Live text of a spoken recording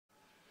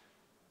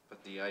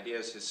The idea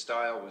is his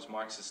style was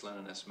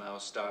Marxist-Leninist,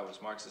 Mao's style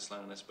was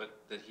Marxist-Leninist, but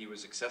that he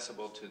was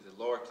accessible to the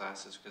lower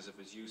classes because of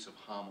his use of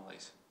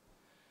homilies.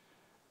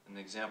 An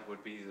example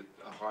would be that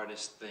the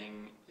hardest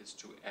thing is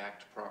to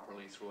act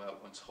properly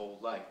throughout one's whole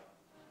life.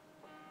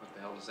 What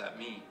the hell does that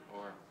mean?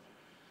 Or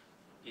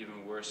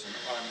even worse, an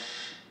army.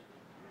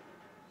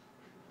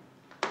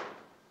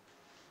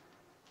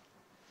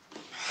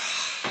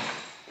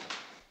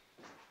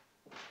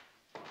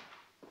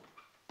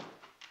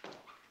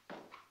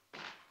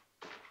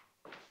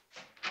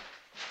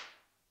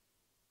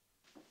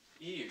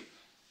 Eve,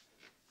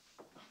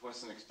 I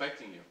wasn't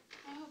expecting you.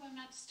 I hope I'm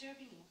not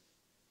disturbing you.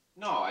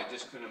 No, I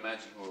just couldn't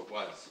imagine who it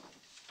was.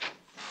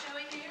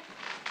 Joey here?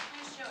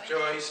 Where's Joey?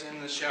 Joey's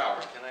in the shower.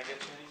 Can I get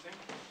you anything?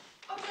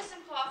 Oh, just some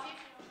coffee if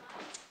you don't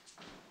mind.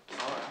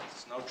 All right,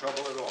 it's no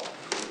trouble at all.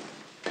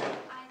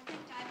 I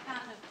think I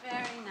found a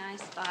very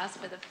nice vase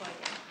for the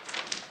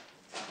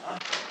foyer.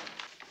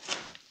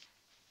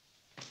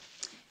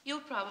 You'll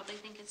probably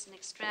think it's an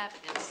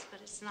extravagance, but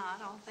it's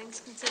not, all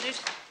things considered.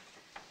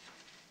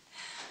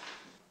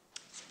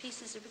 These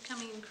pieces are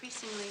becoming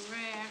increasingly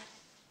rare.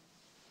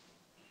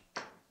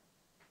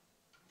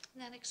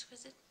 Isn't that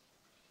exquisite?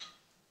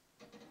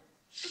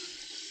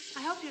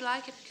 I hope you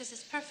like it because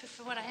it's perfect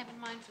for what I have in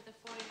mind for the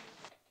foyer.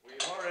 We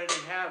already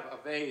have a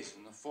vase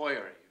in the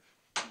foyer,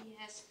 Eve.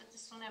 Yes, but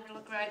this will never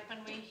look right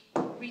when we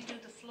redo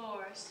the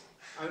floors.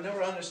 I've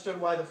never understood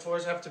why the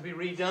floors have to be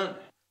redone.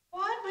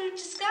 What? We've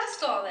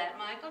discussed all that,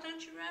 Michael.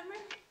 Don't you remember?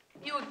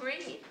 You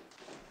agreed.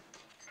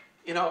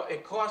 You know,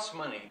 it costs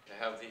money to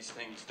have these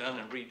things done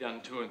and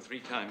redone 2 and 3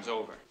 times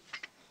over.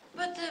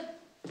 But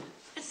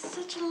it's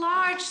such a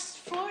large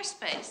floor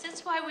space.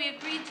 That's why we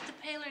agreed that the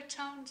paler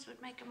tones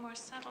would make a more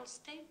subtle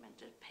statement.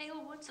 The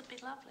pale woods would be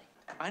lovely.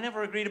 I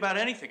never agreed about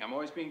anything. I'm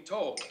always being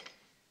told.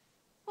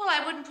 Well,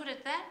 I wouldn't put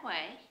it that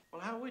way.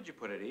 Well, how would you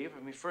put it, Eve?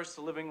 I mean, first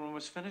the living room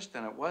was finished,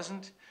 then it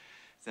wasn't.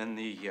 Then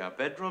the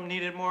bedroom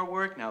needed more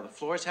work. Now the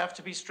floors have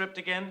to be stripped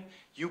again.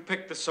 You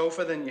picked the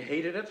sofa, then you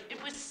hated it.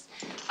 It was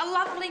a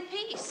lovely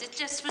piece. It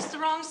just was the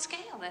wrong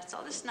scale, that's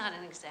all. This is not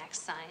an exact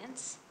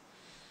science.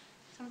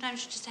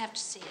 Sometimes you just have to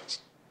see it,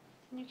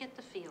 and you get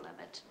the feel of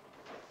it.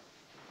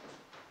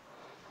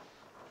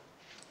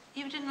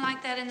 You didn't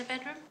like that in the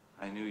bedroom?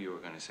 I knew you were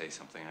going to say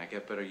something. I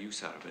get better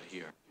use out of it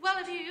here. Well,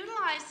 if you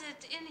utilize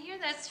it in here,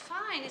 that's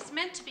fine. It's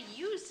meant to be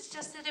used. It's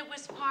just that it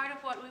was part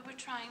of what we were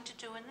trying to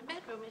do in the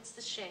bedroom. It's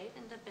the shade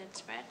and the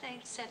bedspread. They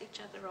set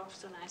each other off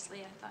so nicely,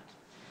 I thought.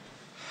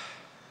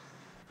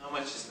 How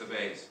much is the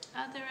vase?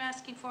 They're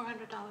asking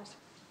 $400.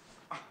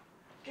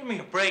 Give me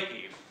a break,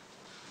 Eve.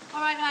 All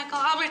right, Michael,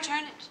 I'll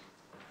return it.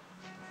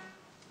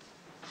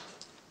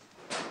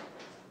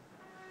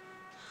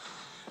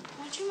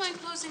 Would you mind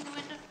closing the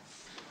window?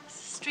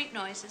 Street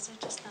noises are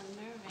just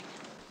unnerving.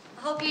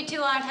 I hope you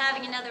two aren't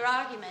having another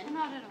argument.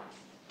 Not at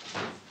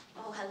all.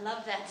 Oh, I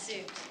love that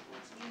suit.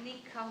 It's a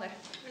unique color.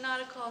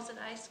 Renata calls it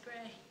ice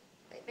gray.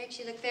 It makes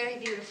you look very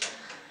beautiful.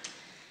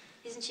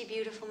 Isn't she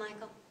beautiful,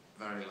 Michael?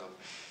 Very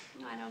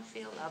lovely. I don't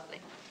feel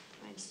lovely.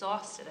 I'm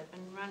exhausted. I've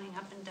been running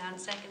up and down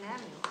 2nd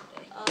Avenue all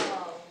day.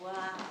 Oh,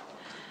 wow.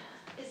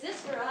 Is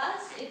this for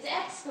us? It's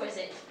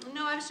exquisite.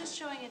 No, I was just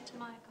showing it to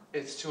Michael.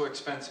 It's too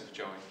expensive,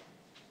 Joey.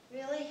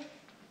 Really?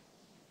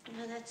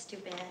 No, that's too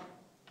bad.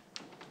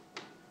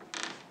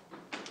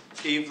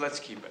 Eve, let's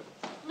keep it.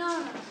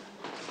 No.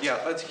 Yeah,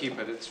 let's keep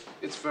it.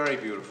 It's very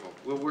beautiful.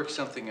 We'll work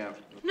something out.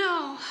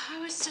 No, I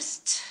was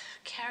just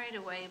carried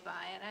away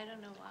by it. I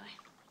don't know why.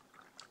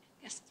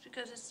 I guess it's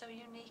because it's so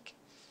unique.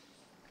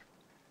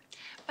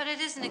 But it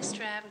is an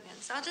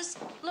extravagance. I'll just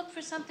look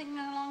for something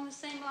along the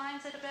same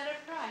lines at a better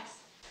price.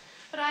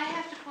 But I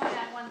have to point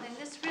out one thing.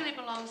 This really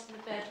belongs in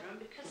the bedroom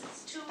because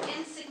it's too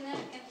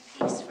insignificant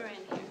a piece for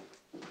in here.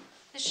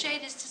 The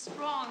shade is just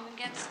wrong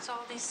against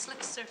all these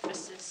slick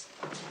surfaces.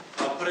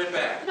 I'll put it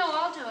back. No,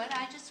 I'll do it.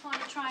 I just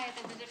want to try it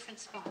in a different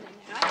spot in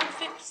there. I can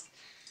fix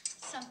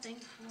something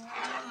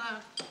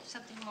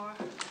more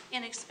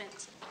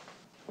inexpensive.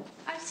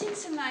 I've seen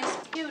some nice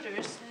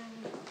pewters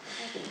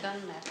and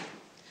gunmetal.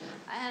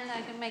 And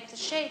I can make the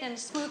shade in a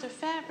smoother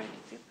fabric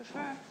if you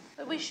prefer.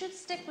 But we should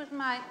stick with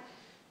my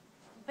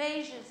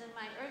beiges and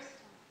my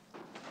earth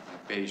tone.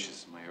 My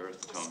beiges and my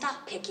earth tones.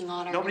 Stop picking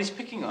on her. Nobody's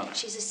picking on her.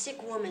 She's a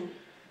sick woman.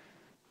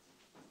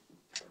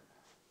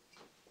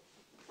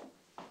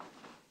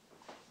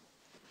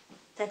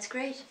 That's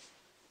great.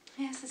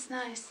 Yes, it's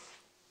nice.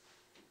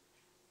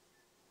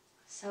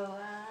 So,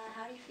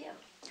 how do you feel?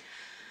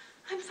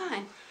 I'm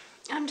fine.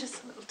 I'm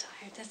just a little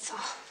tired, that's all.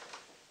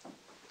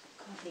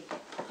 Coffee.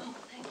 Oh,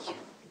 thank you.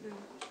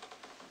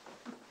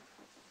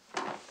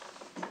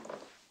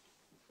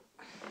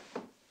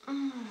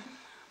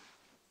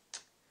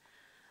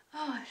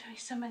 Oh, I've done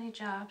so many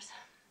jobs.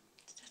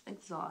 It's just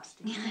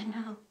exhausting. Yeah, I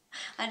know.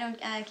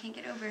 I can't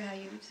get over how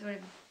you sort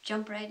of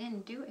jump right in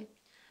and do it.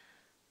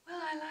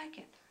 Well, I like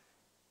it.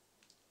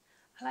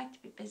 I like to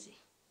be busy.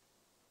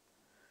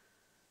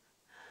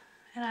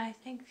 And I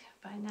think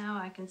by now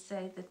I can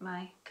say that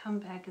my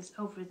comeback is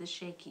over the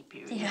shaky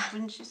period, Yeah.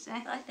 wouldn't you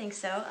say? I think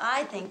so.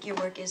 I think your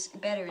work is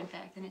better, in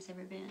fact, than it's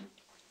ever been.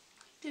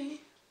 Do you?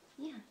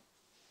 Yeah.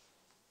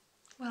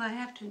 Well, I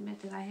have to admit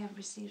that I have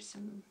received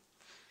some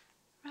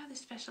rather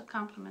special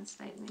compliments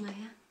lately. Oh,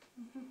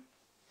 yeah?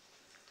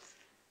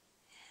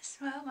 Yes,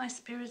 well, my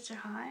spirits are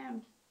high.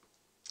 I'm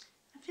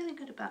feeling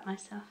good about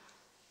myself.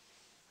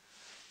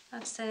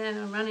 Not saying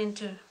I run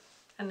into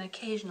an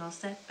occasional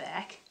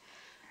setback,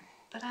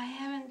 but I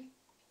haven't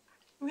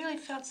really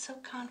felt so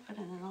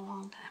confident in a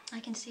long time. I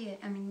can see it.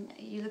 I mean,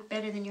 you look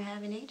better than you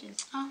have in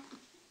ages. Oh.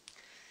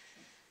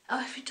 Oh,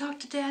 have you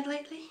talked to Dad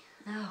lately?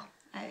 No,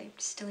 I'm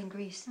still in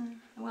Greece.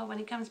 Well, when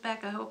he comes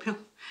back, I hope he'll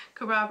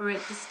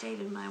corroborate the state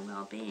of my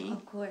well-being.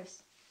 Of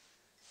course.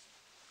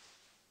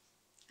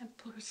 I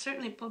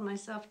certainly pulled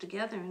myself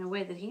together in a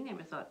way that he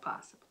never thought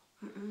possible.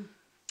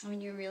 I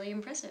mean, you're really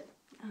impressive.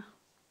 Oh.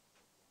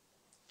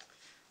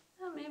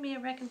 Well, maybe a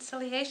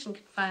reconciliation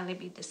could finally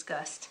be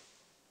discussed.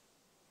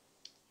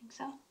 Think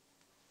so?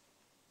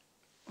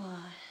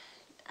 Well,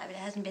 I mean, it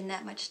hasn't been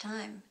that much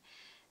time.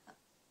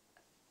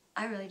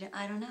 I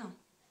don't know.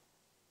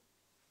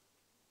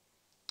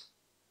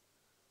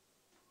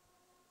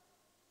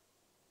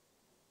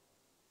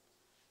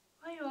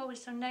 Why are you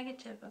always so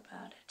negative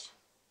about it?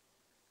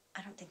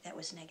 I don't think that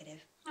was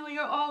negative. No,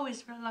 you're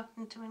always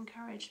reluctant to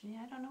encourage me.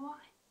 I don't know why.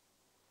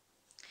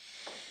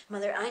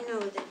 Mother, I know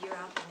that you're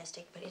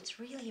optimistic, but it's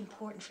really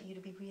important for you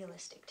to be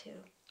realistic,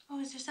 too. Oh,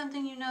 is there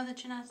something you know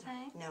that you're not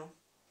saying? No.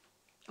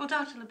 Well,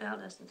 Dr. LaBelle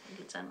doesn't think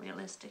it's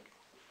unrealistic.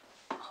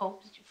 I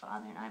hope that your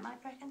father and I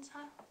might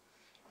reconcile.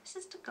 It's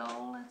just a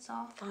goal, that's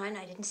all. Fine,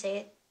 I didn't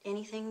say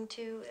anything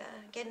to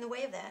get in the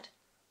way of that.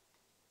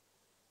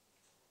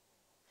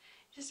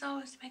 You just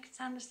always make it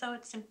sound as though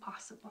it's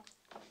impossible.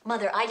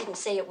 Mother, I didn't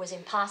say it was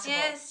impossible.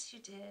 Yes, you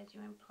did.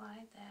 You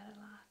implied that a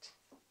lot.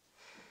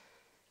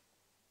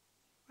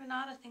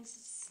 Renata thinks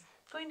it's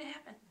going to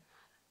happen.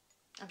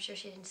 I'm sure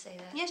she didn't say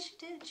that. Yes, she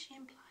did. She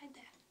implied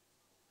that.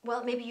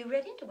 Well, maybe you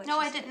read into what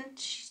No, she I said. didn't.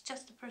 She's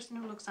just a person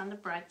who looks on the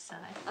bright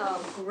side.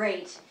 Oh,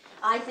 great.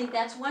 I think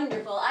that's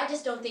wonderful. I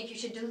just don't think you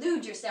should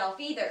delude yourself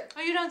either.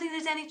 Oh, you don't think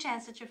there's any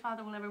chance that your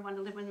father will ever want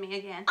to live with me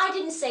again? I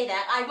didn't say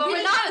that. Well, really...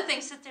 Renata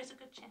thinks that there's a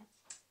good chance.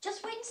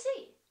 Just wait and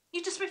see.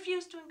 You just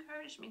refuse to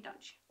encourage me,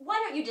 don't you?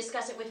 Why don't you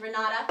discuss it with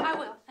Renata? I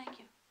will, thank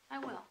you. I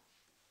will.